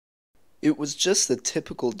It was just a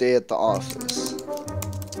typical day at the office.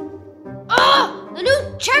 Ugh! The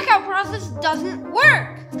new checkout process doesn't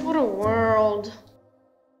work! What a world.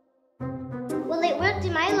 Well, it worked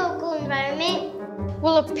in my local environment.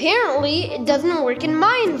 Well, apparently it doesn't work in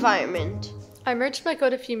my environment. I merged my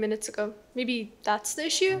code a few minutes ago. Maybe that's the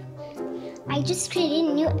issue? I just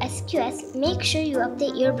created a new SQS. Make sure you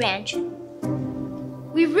update your branch.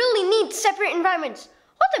 We really need separate environments.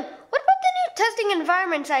 Hold on, what about the new testing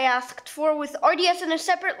environments I asked for with RDS and a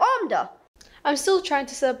separate Lambda? I'm still trying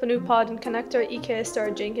to set up a new pod and connect our EKS to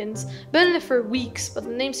our Jenkins. Been in it for weeks, but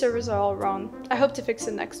the name servers are all wrong. I hope to fix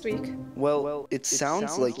it next week. Well, it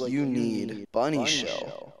sounds like you need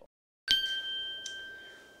Bunnyshell.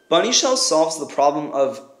 Bunnyshell solves the problem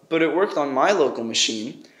of, but it worked on my local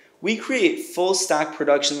machine. We create full stack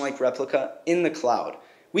production like replica in the cloud.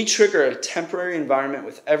 We trigger a temporary environment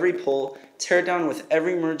with every pull, tear down with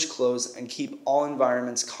every merge close, and keep all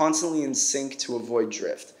environments constantly in sync to avoid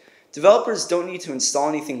drift. Developers don't need to install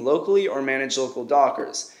anything locally or manage local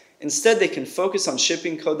Dockers. Instead, they can focus on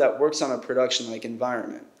shipping code that works on a production-like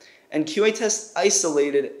environment. And QA tests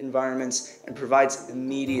isolated environments and provides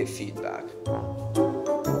immediate feedback.